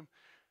consumed.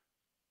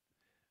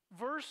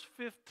 Verse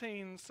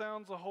 15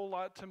 sounds a whole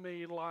lot to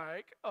me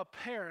like a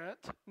parent.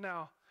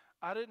 Now,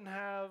 I didn't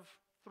have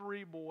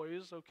 3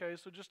 boys, okay?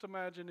 So just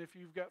imagine if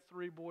you've got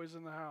 3 boys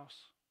in the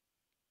house.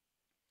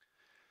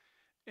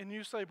 And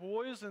you say,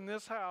 boys, in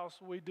this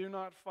house, we do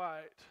not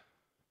fight.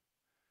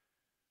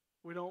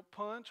 We don't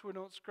punch, we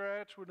don't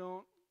scratch, we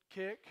don't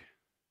kick.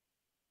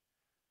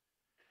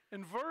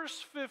 And verse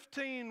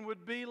 15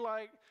 would be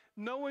like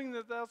knowing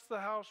that that's the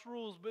house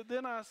rules. But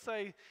then I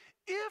say,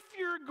 if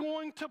you're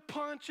going to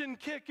punch and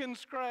kick and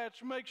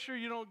scratch, make sure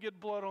you don't get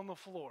blood on the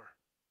floor.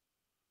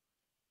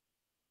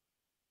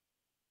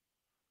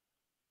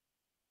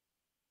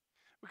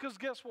 Because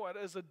guess what?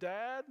 As a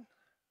dad,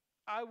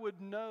 I would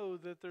know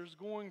that there's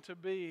going to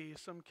be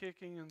some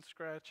kicking and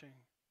scratching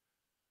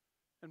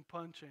and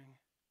punching.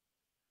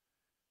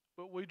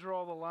 But we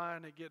draw the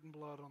line at getting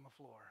blood on the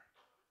floor.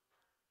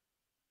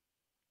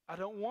 I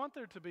don't want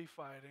there to be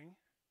fighting.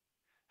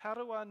 How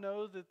do I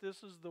know that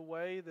this is the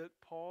way that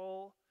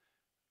Paul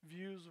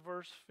views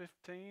verse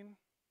 15?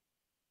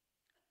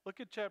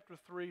 Look at chapter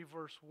 3,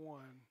 verse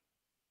 1.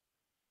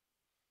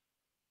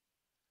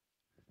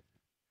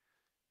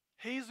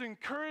 He's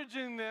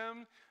encouraging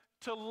them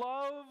to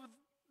love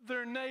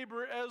their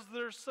neighbor as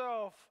their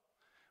self.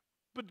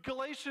 But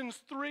Galatians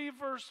 3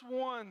 verse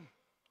 1,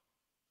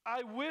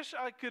 I wish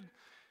I could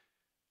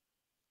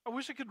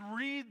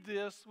read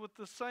this with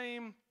the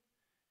same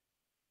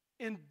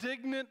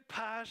indignant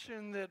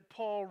passion that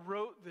Paul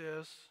wrote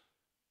this.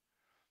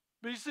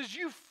 But he says,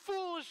 you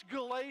foolish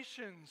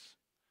Galatians,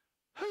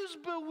 who's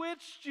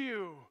bewitched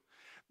you?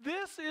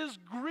 This is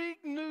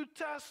Greek New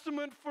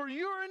Testament for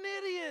you're an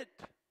idiot.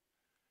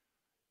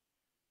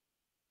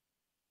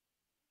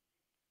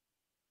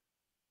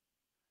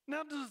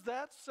 Now, does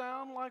that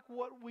sound like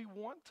what we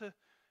want to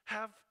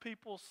have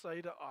people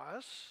say to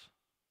us?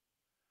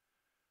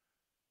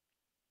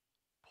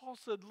 Paul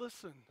said,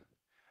 listen,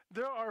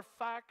 there are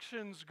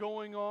factions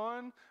going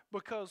on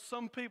because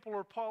some people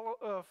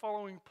are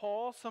following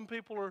Paul, some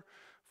people are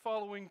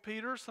following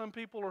Peter, some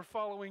people are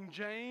following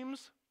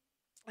James.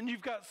 And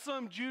you've got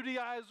some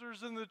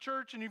Judaizers in the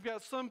church, and you've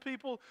got some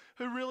people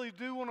who really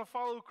do want to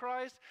follow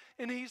Christ.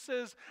 And he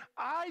says,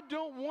 I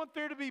don't want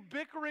there to be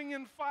bickering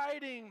and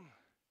fighting.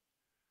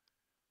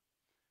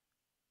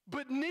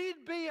 But need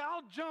be,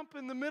 I'll jump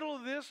in the middle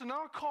of this and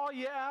I'll call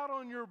you out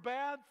on your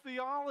bad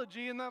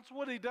theology. And that's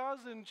what he does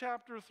in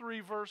chapter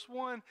 3, verse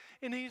 1.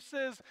 And he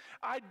says,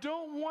 I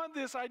don't want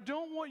this. I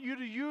don't want you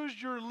to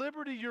use your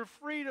liberty, your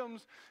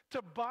freedoms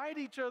to bite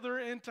each other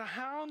and to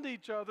hound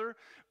each other.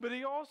 But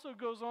he also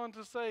goes on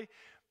to say,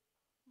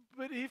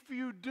 but if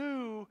you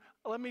do,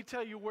 let me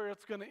tell you where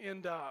it's going to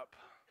end up.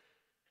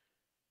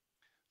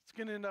 It's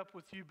going to end up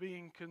with you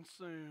being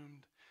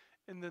consumed.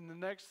 And then the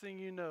next thing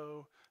you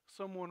know,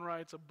 someone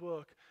writes a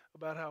book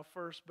about how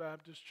First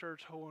Baptist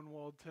Church,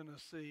 Hohenwald,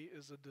 Tennessee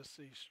is a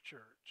deceased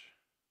church.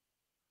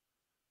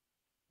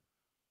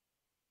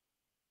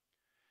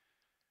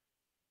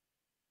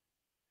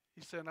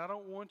 He said, I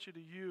don't want you to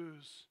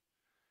use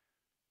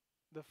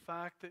the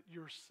fact that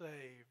you're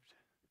saved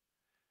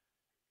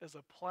as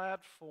a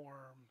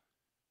platform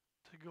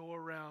to go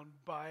around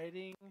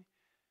biting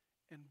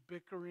and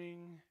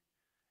bickering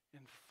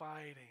and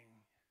fighting.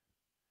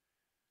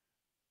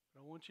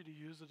 But I want you to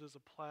use it as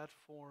a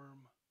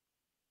platform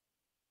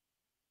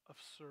of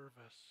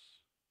service.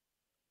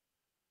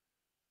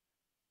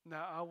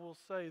 Now, I will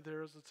say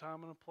there is a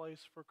time and a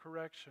place for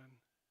correction.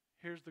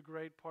 Here's the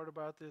great part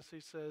about this.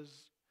 He says,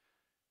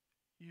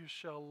 you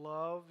shall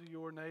love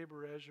your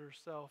neighbor as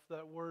yourself.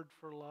 That word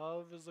for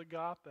love is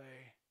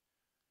agape.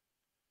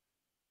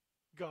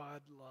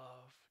 God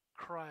love,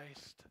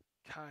 Christ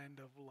kind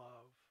of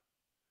love.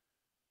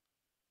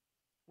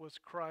 Was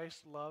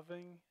Christ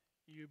loving?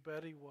 You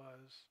bet he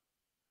was.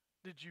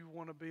 Did you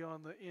want to be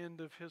on the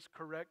end of his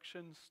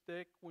correction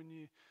stick when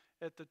you,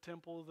 at the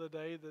temple of the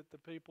day that the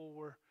people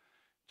were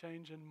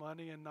changing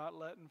money and not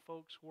letting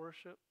folks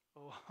worship?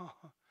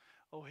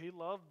 Oh, he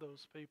loved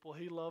those people.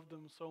 He loved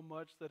them so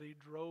much that he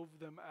drove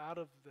them out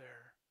of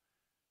there.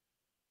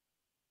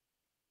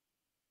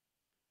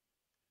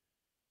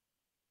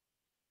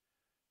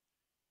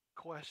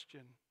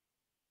 Question.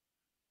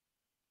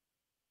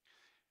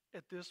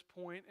 At this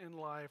point in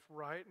life,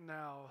 right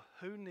now,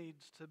 who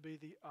needs to be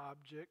the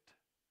object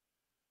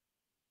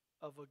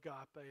of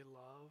agape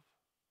love?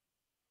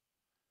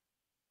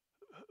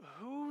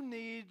 Who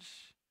needs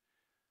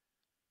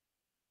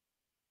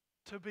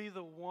to be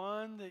the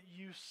one that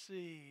you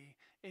see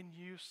and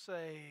you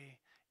say,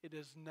 it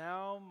is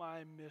now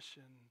my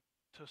mission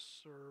to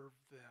serve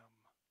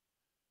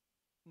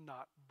them,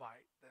 not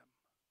bite them?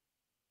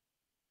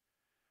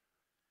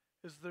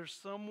 Is there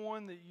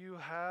someone that you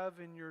have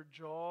in your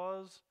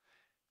jaws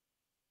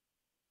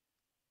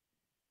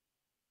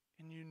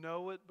and you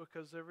know it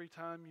because every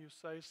time you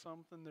say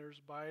something,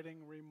 there's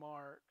biting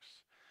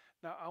remarks?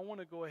 Now, I want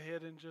to go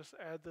ahead and just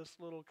add this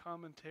little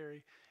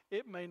commentary.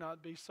 It may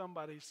not be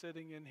somebody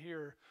sitting in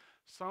here.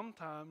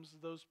 Sometimes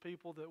those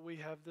people that we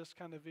have this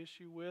kind of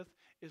issue with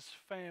is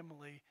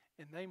family,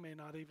 and they may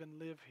not even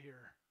live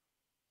here.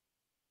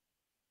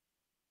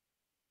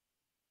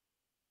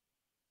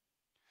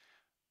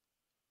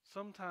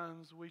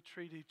 Sometimes we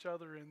treat each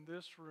other in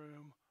this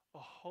room a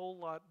whole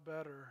lot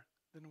better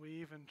than we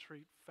even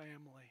treat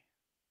family.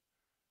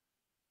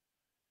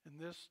 And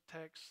this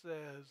text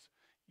says,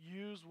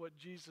 use what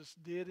Jesus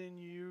did in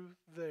you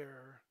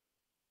there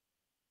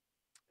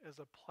as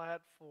a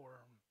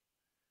platform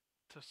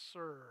to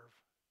serve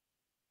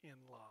in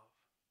love.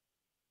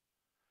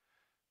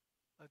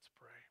 Let's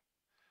pray.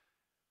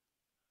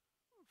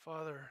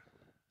 Father,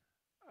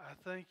 I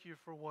thank you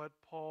for what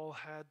Paul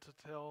had to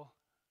tell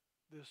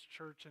this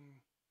church and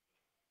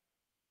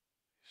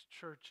these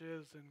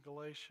churches in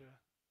Galatia.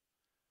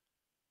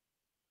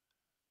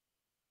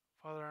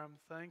 Father, I'm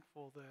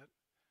thankful that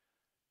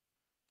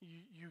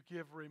you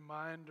give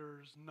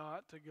reminders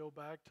not to go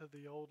back to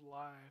the old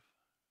life.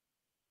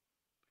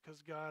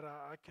 Because God,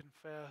 I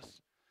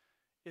confess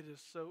it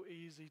is so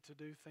easy to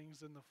do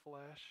things in the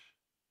flesh.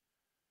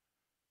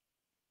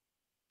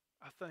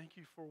 I thank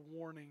you for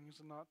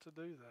warnings not to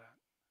do that.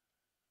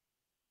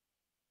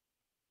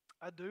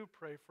 I do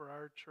pray for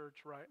our church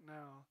right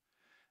now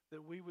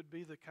that we would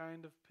be the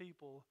kind of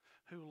people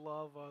who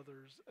love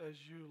others as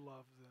you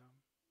love them.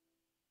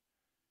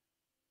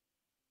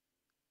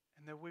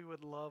 And that we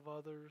would love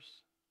others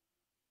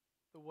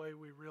the way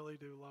we really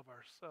do love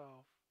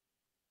ourselves.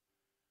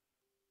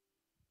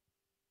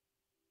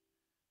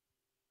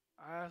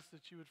 I ask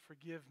that you would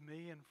forgive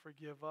me and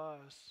forgive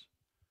us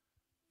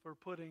for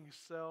putting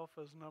self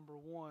as number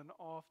one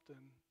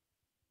often.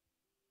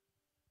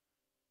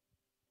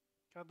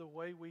 God, the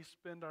way we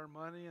spend our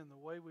money and the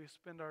way we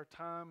spend our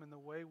time and the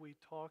way we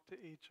talk to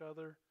each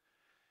other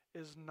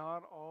is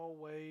not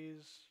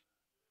always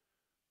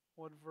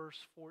what verse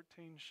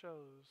 14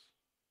 shows.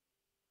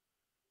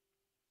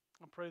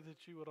 I pray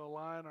that you would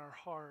align our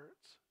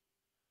hearts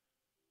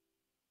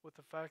with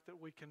the fact that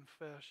we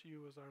confess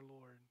you as our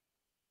Lord.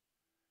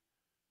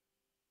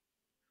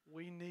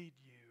 We need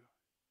you,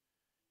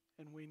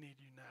 and we need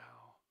you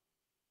now.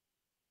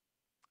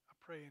 I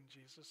pray in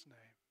Jesus'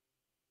 name.